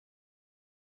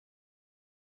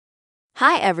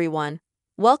Hi everyone!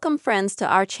 Welcome friends to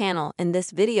our channel. In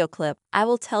this video clip, I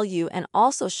will tell you and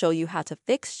also show you how to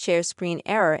fix share screen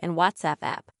error in WhatsApp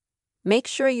app. Make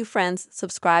sure you friends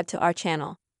subscribe to our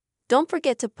channel. Don't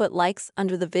forget to put likes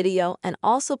under the video and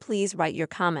also please write your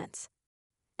comments.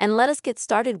 And let us get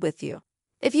started with you.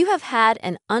 If you have had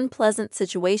an unpleasant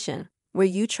situation where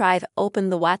you try to open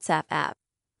the WhatsApp app,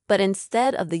 but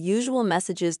instead of the usual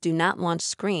messages do not launch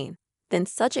screen, then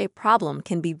such a problem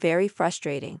can be very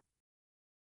frustrating.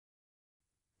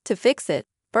 To fix it,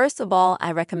 first of all,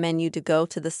 I recommend you to go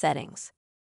to the settings.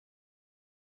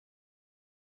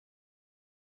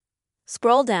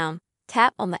 Scroll down,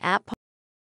 tap on the app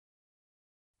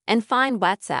and find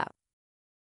WhatsApp.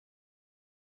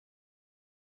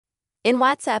 In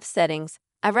WhatsApp settings,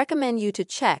 I recommend you to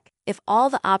check if all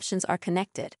the options are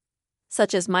connected,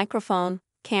 such as microphone,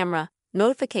 camera,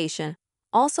 notification.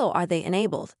 Also, are they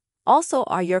enabled? Also,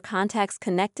 are your contacts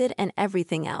connected and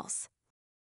everything else?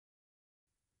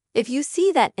 If you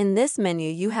see that in this menu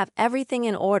you have everything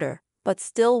in order, but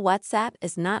still WhatsApp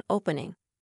is not opening,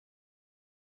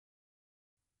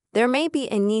 there may be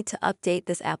a need to update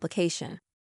this application.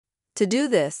 To do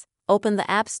this, open the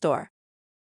App Store.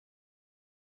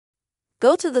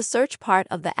 Go to the search part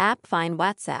of the app, find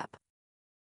WhatsApp.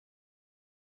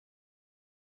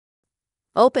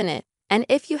 Open it, and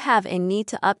if you have a need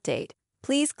to update,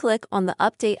 please click on the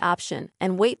update option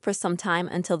and wait for some time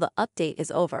until the update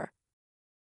is over.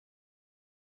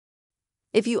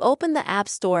 If you open the App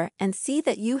Store and see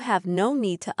that you have no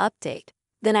need to update,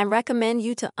 then I recommend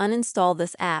you to uninstall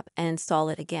this app and install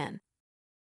it again.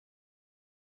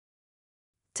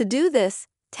 To do this,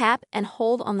 tap and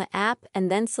hold on the app and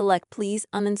then select Please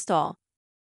uninstall.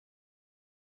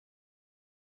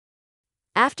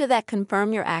 After that,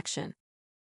 confirm your action.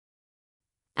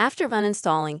 After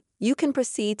uninstalling, you can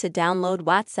proceed to download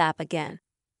WhatsApp again.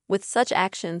 With such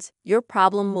actions, your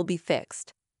problem will be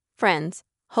fixed. Friends,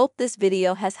 hope this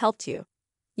video has helped you.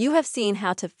 You have seen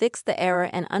how to fix the error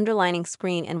and underlining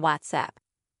screen in WhatsApp.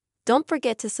 Don't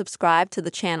forget to subscribe to the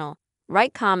channel,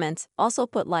 write comments, also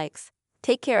put likes.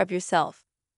 Take care of yourself.